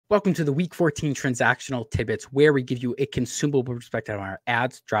Welcome to the Week 14 Transactional Tidbits, where we give you a consumable perspective on our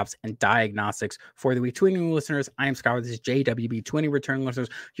ads, drops, and diagnostics for the week. To any new listeners, I am Scott. This is JWB. To any return listeners,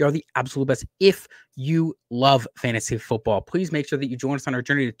 you are the absolute best. If you love fantasy football, please make sure that you join us on our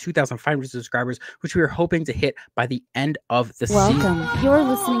journey to 2,500 subscribers, which we are hoping to hit by the end of the season. Welcome. You're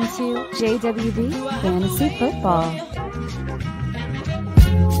listening to JWB Fantasy Football.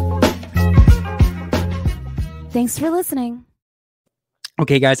 Thanks for listening.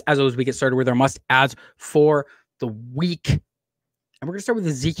 Okay, guys, as always, we get started with our must-adds for the week. And we're going to start with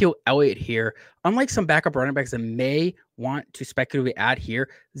Ezekiel Elliott here. Unlike some backup running backs that may want to speculatively add here,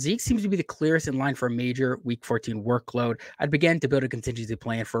 Zeke seems to be the clearest in line for a major Week 14 workload. I'd begin to build a contingency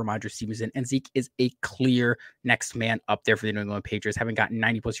plan for Ramondre Stevenson, and Zeke is a clear next man up there for the New England Patriots, having gotten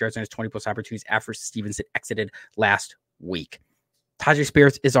 90-plus yards on his 20-plus opportunities after Stevenson exited last week. Tajay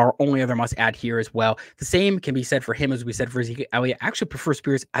Spears is our only other must-add here as well. The same can be said for him as we said for Ezekiel Elliott. I actually prefer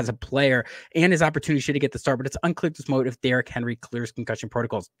Spears as a player and his opportunity should get the start, but it's unclear at this moment if Derrick Henry clears concussion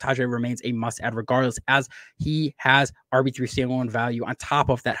protocols. Tajay remains a must-add regardless, as he has RB3 standalone value on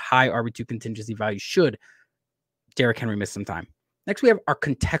top of that high RB2 contingency value should Derrick Henry miss some time. Next, we have our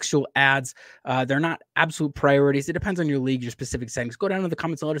contextual ads. They're not absolute priorities. It depends on your league, your specific settings. Go down in the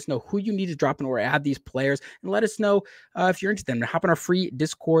comments and let us know who you need to drop in or add these players, and let us know if you're interested. And hop on our free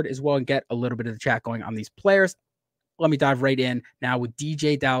Discord as well and get a little bit of the chat going on these players. Let me dive right in now with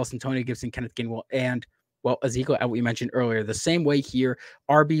DJ Dallas, Antonio Gibson, Kenneth Gainwell, and Ezekiel, as we mentioned earlier. The same way here,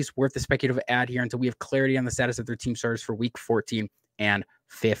 RB's worth the speculative ad here until we have clarity on the status of their team starters for Week 14 and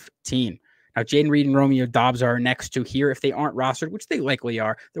 15. Now, Jaden Reed and Romeo Doubs are next to here. If they aren't rostered, which they likely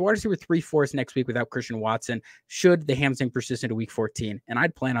are, they're wide receiver 3-4 next week without Christian Watson, should the hamstring persist into Week 14, and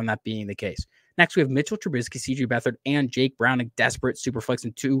I'd plan on that being the case. Next, we have Mitchell Trubisky, C.J. Beathard, and Jake Browning, desperate superflex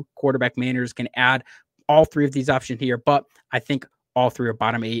and two quarterback managers can add all three of these options here, but I think all three are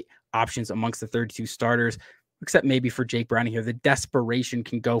bottom 8 options amongst the 32 starters. Except maybe for Jake Browning here. The desperation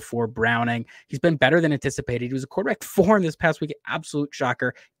can go for Browning. He's been better than anticipated. He was a quarterback 4 in this past week. Absolute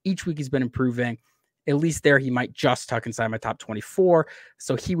shocker. Each week he's been improving. At least there he might just tuck inside my top 24.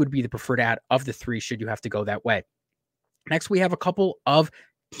 So he would be the preferred ad of the 3 should you have to go that way. Next, we have a couple of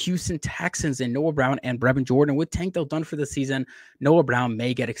Houston Texans in Noah Brown and Brevin Jordan. With Tank Dell done for the season, Noah Brown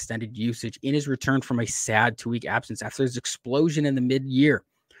may get extended usage in his return from a sad 2-week absence after his explosion in the mid-year.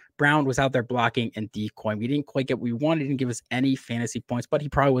 Brown was out there blocking and decoying. We didn't quite get what we wanted. He didn't give us any fantasy points, but he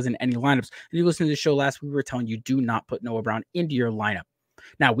probably wasn't in any lineups. And you listened to the show last week, we were telling you, do not put Noah Brown into your lineup.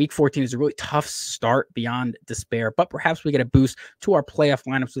 Now, Week 14 is a really tough start beyond despair, but perhaps we get a boost to our playoff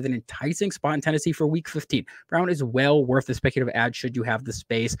lineups with an enticing spot in Tennessee for Week 15. Brown is well worth the speculative ad should you have the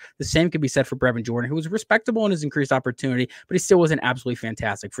space. The same could be said for Brevin Jordan, who was respectable in his increased opportunity, but he still wasn't absolutely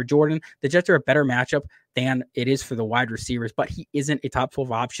fantastic. For Jordan, the Jets are a better matchup than it is for the wide receivers, but he isn't a top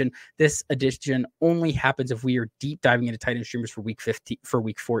 12 option. This addition only happens if we are deep diving into tight end streamers for Week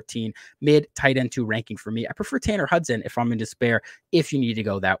 14, mid tight end 2 ranking for me. I prefer Tanner Hudson if I'm in despair, if you need to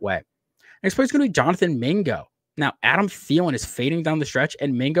go that way. Next player is going to be Jonathan Mingo. Now, Adam Thielen is fading down the stretch,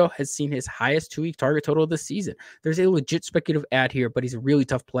 and Mingo has seen his highest 2-week target total of the season. There's a legit speculative ad here, but he's a really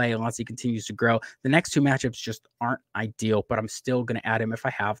tough play unless he continues to grow. The next 2 matchups just aren't ideal, but I'm still going to add him if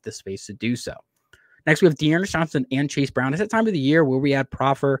I have the space to do so. Next, we have Dearness Johnson and Chase Brown. It's that time of the year where we add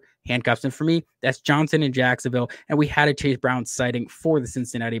proffer handcuffs. And for me, that's Johnson in Jacksonville. And we had a Chase Brown sighting for the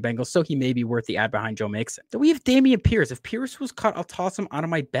Cincinnati Bengals, so he may be worth the ad behind Joe Mixon. Then we have Dameon Pierce. If Pierce was cut, I'll toss him out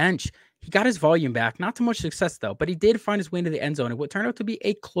of my bench. He got his volume back. Not too much success, though, but he did find his way into the end zone. And what turned out to be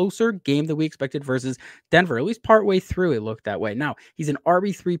a closer game than we expected versus Denver. At least partway through, it looked that way. Now, he's an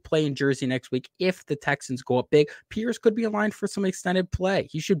RB3 play in Jersey next week. If the Texans go up big, Pierce could be aligned for some extended play.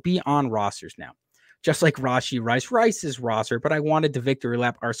 He should be on rosters now. Just like Rashee Rice. Rice is roster, but I wanted to victory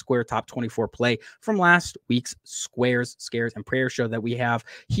lap our square top 24 play from last week's Squares, Scares, and Prayer show that we have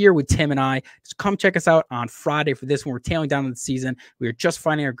here with Tim and I. Just come check us out on Friday for this one. We're tailing down in the season. We are just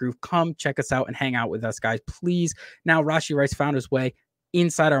finding our groove. Come check us out and hang out with us, guys, please. Now, Rashee Rice found his way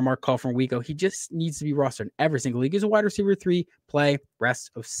inside our mark call from Weeko. He just needs to be rostered in every single league. He's a wide receiver 3 play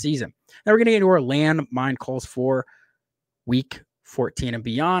rest of season. Now we're going to get into our landmine calls for Week 14 and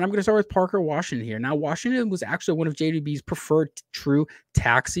beyond. I'm going to start with Parker Washington here. Now, Washington was actually one of JDB's preferred true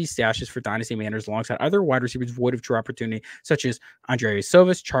taxi stashes for dynasty managers alongside other wide receivers void of true opportunity, such as Andreas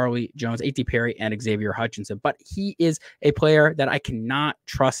Silvas, Charlie Jones, A.T. Perry, and Xavier Hutchinson. But he is a player that I cannot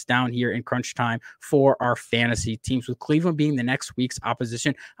trust down here in crunch time for our fantasy teams, with Cleveland being the next week's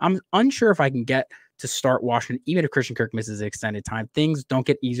opposition. I'm unsure if I can get to start Washington, even if Christian Kirk misses extended time. Things don't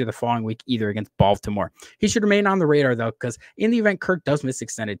get easier the following week either against Baltimore. He should remain on the radar, though, because in the event Kirk does miss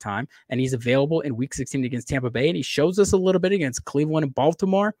extended time and he's available in week 16 against Tampa Bay and he shows us a little bit against Cleveland and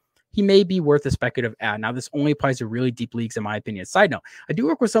Baltimore, he may be worth a speculative add. Now, this only applies to really deep leagues, in my opinion. Side note, I do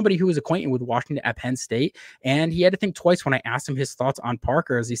work with somebody who was acquainted with Washington at Penn State, and he had to think twice when I asked him his thoughts on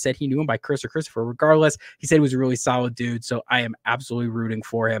Parker, as he said he knew him by Chris or Christopher. Regardless, he said he was a really solid dude, so I am absolutely rooting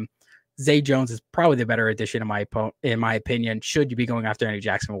for him. Zay Jones is probably the better addition, in my opinion, should you be going after any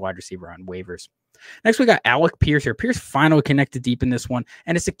Jacksonville wide receiver on waivers. Next, we got Alec Pierce here. Pierce finally connected deep in this one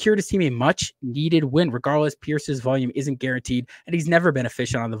and has secured his team a much-needed win. Regardless, Pierce's volume isn't guaranteed, and he's never been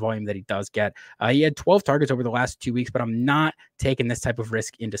efficient on the volume that he does get. He had 12 targets over the last 2 weeks, but I'm not taking this type of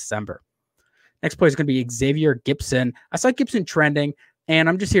risk in December. Next play is going to be Xavier Gibson. I saw Gibson trending, and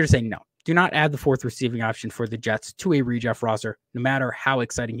I'm just here to say no. Do not add the fourth receiving option for the Jets to a redraft roster, no matter how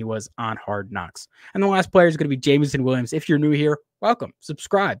exciting he was on Hard Knocks. And the last player is going to be Jameson Williams. If you're new here, welcome.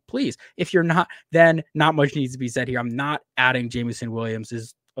 Subscribe, please. If you're not, then not much needs to be said here. I'm not adding Jameson Williams.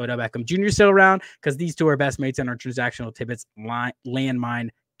 Is Odell Beckham Jr. still around? Because these two are best mates in our transactional tidbits landmine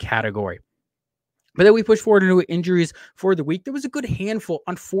category. But then we push forward into injuries for the week. There was a good handful.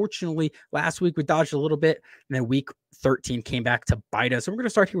 Unfortunately, last week we dodged a little bit, and then week 13 came back to bite us. So we're going to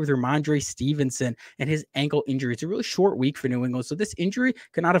start here with Ramondre Stevenson and his ankle injury. It's a really short week for New England, so this injury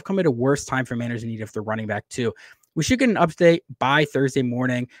could not have come at a worse time for managers in need if they're running back too. We should get an update by Thursday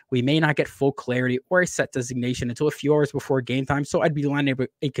morning. We may not get full clarity or a set designation until a few hours before game time, so I'd be lining up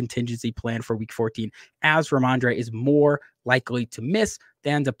a contingency plan for week 14 as Ramondre is more likely to miss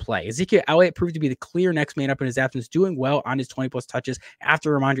than to play. Ezekiel Elliott proved to be the clear next man up in his absence, doing well on his 20-plus touches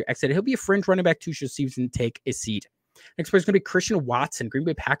after Ramondre exited. He'll be a fringe running back too, should Stevenson take a seat. Next player is going to be Christian Watson, Green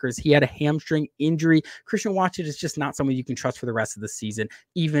Bay Packers. He had a hamstring injury. Christian Watson is just not someone you can trust for the rest of the season,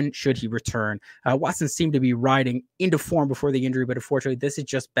 even should he return. Watson seemed to be riding into form before the injury, but unfortunately, this has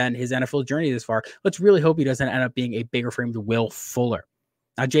just been his NFL journey this far. Let's really hope he doesn't end up being a bigger frame to Will Fuller.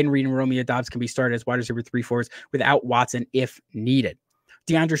 Now, Jaden Reed and Romeo Doubs can be started as wide receiver 3-4s without Watson if needed.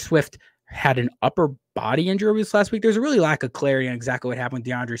 DeAndre Swift had an upper body injury this last week. There's a really lack of clarity on exactly what happened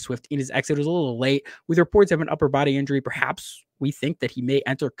with DeAndre Swift in his exit. It was a little late. With reports of an upper body injury, perhaps we think that he may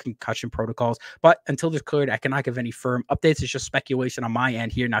enter concussion protocols. But until there's clarity, I cannot give any firm updates. It's just speculation on my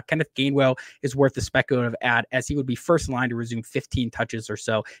end here. Now, Kenneth Gainwell is worth the speculative add, as he would be first in line to resume 15 touches or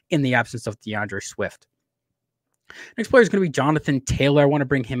so in the absence of DeAndre Swift. Next player is going to be Jonathan Taylor. I want to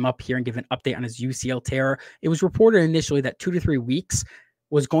bring him up here and give an update on his UCL tear. It was reported initially that 2 to 3 weeks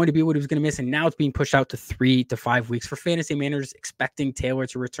was going to be what he was going to miss, and now it's being pushed out to 3 to 5 weeks. For fantasy managers expecting Taylor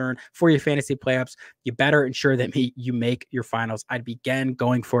to return for your fantasy playoffs, you better ensure that you make your finals. I'd begin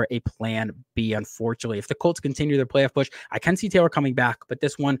going for a plan B, unfortunately. If the Colts continue their playoff push, I can see Taylor coming back, but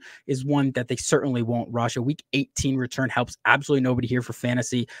this one is one that they certainly won't rush. A week 18 return helps absolutely nobody here for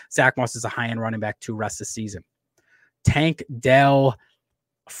fantasy. Zach Moss is a high-end running back to rest the season. Tank Dell,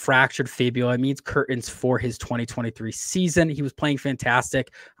 fractured fibula. It means curtains for his 2023 season. He was playing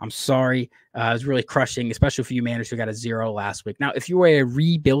fantastic. I'm sorry. It was really crushing, especially for you managers who got a 0 last week. Now, if you were a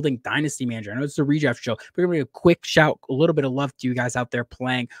rebuilding dynasty manager, I know it's a redraft show, but we're going to give a quick shout, a little bit of love to you guys out there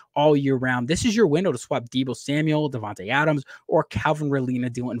playing all year round. This is your window to swap Deebo Samuel, Devontae Adams, or Calvin Ridley in a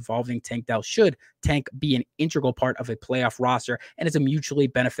deal involving Tank Dell. Should Tank be an integral part of a playoff roster, and it's a mutually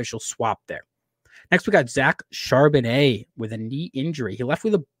beneficial swap there. Next, we got Zach Charbonnet with a knee injury. He left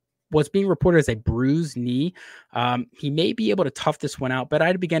with what's being reported as a bruised knee. He may be able to tough this one out, but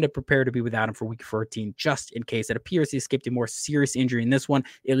I'd begin to prepare to be without him for week 14, just in case. It appears he escaped a more serious injury in this one.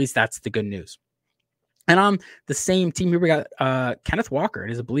 At least that's the good news. And on the same team here, we got Kenneth Walker.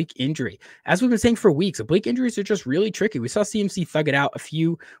 It is a oblique injury. As we've been saying for weeks, oblique injuries are just really tricky. We saw CMC thug it out a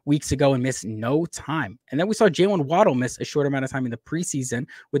few weeks ago and miss no time. And then we saw Jalen Waddle miss a short amount of time in the preseason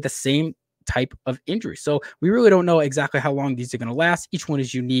with the same type of injury. So we really don't know exactly how long these are going to last. Each one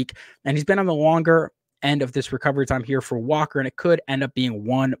is unique, and he's been on the longer end of this recovery time here for Walker, and it could end up being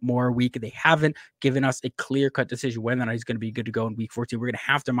one more week. They haven't given us a clear-cut decision whether or not he's going to be good to go in week 14. We're going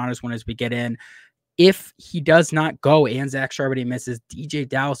to have to monitor this one as we get in. If he does not go and Zach Charbonnet misses, DJ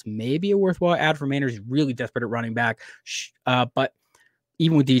Dallas may be a worthwhile add for managers really desperate at running back. But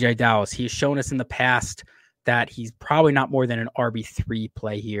even with DJ Dallas, he has shown us in the past that he's probably not more than an RB3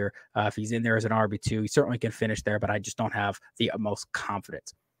 play here. If he's in there as an RB2, he certainly can finish there, but I just don't have the utmost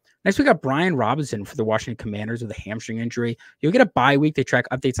confidence. Next, we got Brian Robinson for the Washington Commanders with a hamstring injury. You'll get a bye week. They track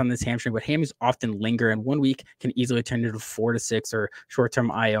updates on this hamstring, but hammies often linger, and 1 week can easily turn into 4 to 6 or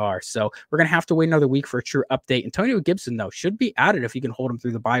short-term IR. So we're going to have to wait another week for a true update. Antonio Gibson, though, should be added if you can hold him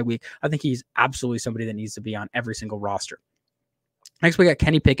through the bye week. I think he's absolutely somebody that needs to be on every single roster. Next, we got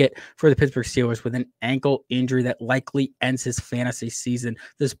Kenny Pickett for the Pittsburgh Steelers with an ankle injury that likely ends his fantasy season.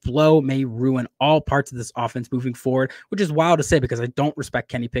 This blow may ruin all parts of this offense moving forward, which is wild to say because I don't respect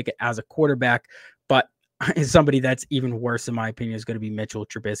Kenny Pickett as a quarterback, but somebody that's even worse, in my opinion, is going to be Mitchell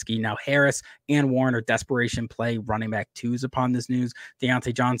Trubisky. Now, Harris and Warren are desperation play running back twos upon this news.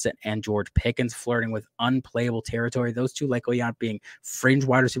 Deontay Johnson and George Pickens flirting with unplayable territory. Those two likely not being fringe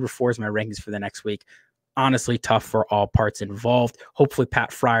wide receiver fours in my rankings for the next week. Honestly, tough for all parts involved. Hopefully, Pat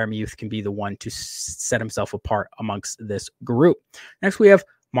Freiermuth can be the one to set himself apart amongst this group. Next, we have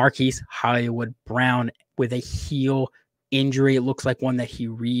Marquise Hollywood Brown with a heel injury. It looks like one that he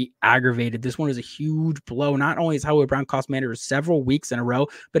re-aggravated. This one is a huge blow. Not only is Hollywood Brown cost managers several weeks in a row,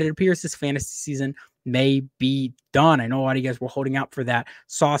 but it appears this fantasy season may be done. I know a lot of you guys were holding out for that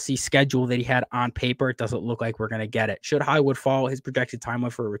saucy schedule that he had on paper. It doesn't look like we're going to get it. Should Hollywood fall his projected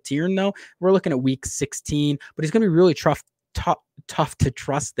timeline for a return, though, we're looking at week 16, but he's going to be really tough to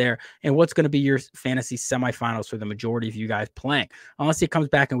trust there. And what's going to be your fantasy semifinals for the majority of you guys playing? Unless he comes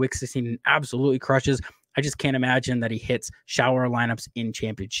back in week 16 and absolutely crushes, I just can't imagine that he hits shower lineups in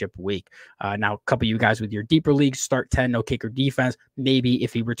championship week. Now, a couple of you guys with your deeper leagues, start 10, no kicker defense. Maybe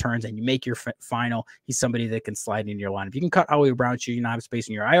if he returns and you make your final, he's somebody that can slide into your lineup. You can cut Hollywood Brown, should you not have space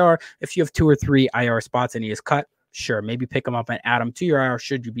in your IR. If you have 2 or 3 IR spots and he is cut, sure, maybe pick him up and add him to your IR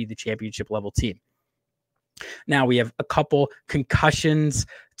should you be the championship level team. Now we have a couple concussions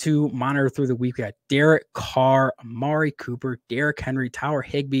to monitor through the week. We got Derek Carr, Amari Cooper, Derrick Henry, Tyler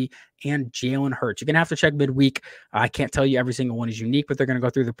Higbee, and Jalen Hurts. You're going to have to check midweek. I can't tell you every single one is unique, but they're going to go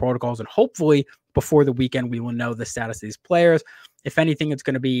through the protocols, and hopefully before the weekend, we will know the status of these players. If anything, it's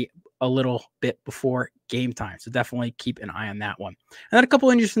going to be a little bit before game time. So definitely keep an eye on that one. And then a couple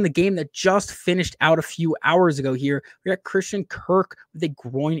injuries from the game that just finished out a few hours ago here. We got Christian Kirk with a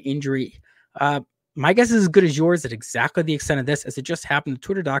groin injury. My guess is as good as yours at exactly the extent of this, as it just happened. The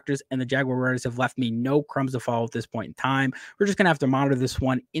Twitter doctors and the Jaguar writers have left me no crumbs to follow at this point in time. We're just going to have to monitor this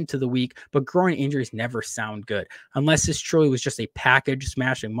one into the week, but groin injuries never sound good unless this truly was just a package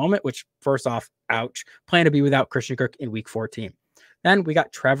smashing moment, which first off, ouch, plan to be without Christian Kirk in week 14. Then we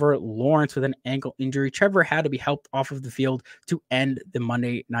got Trevor Lawrence with an ankle injury. Trevor had to be helped off of the field to end the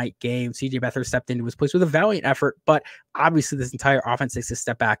Monday night game. CJ Beathard stepped into his place with a valiant effort, but obviously this entire offense takes a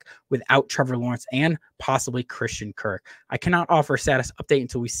step back without Trevor Lawrence and possibly Christian Kirk. I cannot offer a status update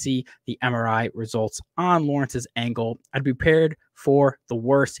until we see the MRI results on Lawrence's ankle. I'd be prepared for the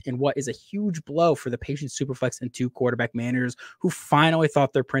worst in what is a huge blow for the patient superflex and 2 quarterback managers who finally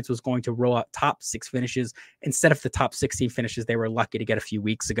thought their prince was going to roll out top 6 finishes instead of the top 16 finishes they were lucky to get a few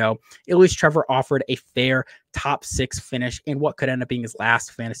weeks ago. At least Trevor offered a fair top 6 finish in what could end up being his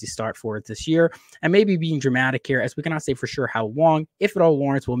last fantasy start for it this year. And maybe being dramatic here, as we cannot say for sure how long, if at all,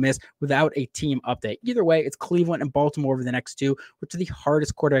 Lawrence will miss without a team update. Either way, it's Cleveland and Baltimore over the next 2, which are the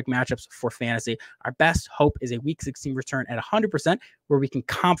hardest quarterback matchups for fantasy. Our best hope is a week 16 return at 100%, where we can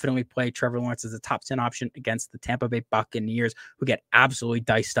confidently play Trevor Lawrence as a top 10 option against the Tampa Bay Buccaneers, who get absolutely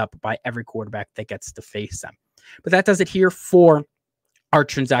diced up by every quarterback that gets to face them. But that does it here for our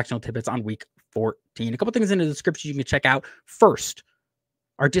transactional tidbits on week 14. A couple things in the description you can check out. First,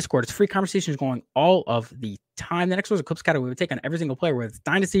 our Discord. It's free conversations going all of the time. The next was a clips category we would take on every single player, whether it's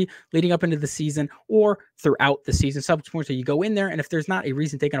dynasty leading up into the season or throughout the season. Subsequently, so you go in there, and if there's not a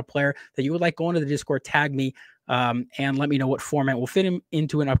reason taking a player that you would like, go into the Discord, tag me, and let me know what format will fit him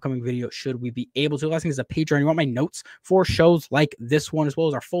into an upcoming video should we be able to. Last thing is a Patreon. You want my notes for shows like this one, as well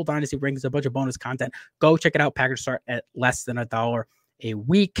as our full dynasty rankings, a bunch of bonus content. Go check it out. Package start at less than $1 a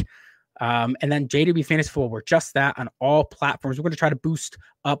week. And then JW Fantasy Football, we're just that on all platforms. We're going to try to boost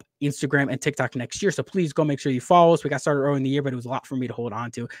up Instagram and TikTok next year. So please go make sure you follow us. We got started early in the year, but it was a lot for me to hold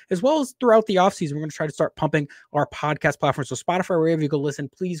on to, as well as throughout the offseason. We're going to try to start pumping our podcast platforms. So Spotify, wherever you go listen,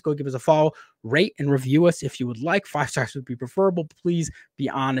 please go give us a follow, rate and review us if you would like. 5 stars would be preferable. Please be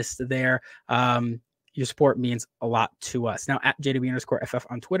honest there. Your support means a lot to us. Now, at JW_FF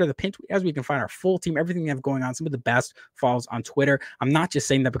on Twitter, the pin tweet, as we can find our full team, everything we have going on, some of the best follows on Twitter. I'm not just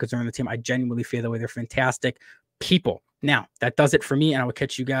saying that because they're on the team. I genuinely feel that way. They're fantastic people. Now, that does it for me, and I will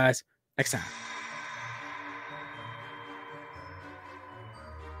catch you guys next time.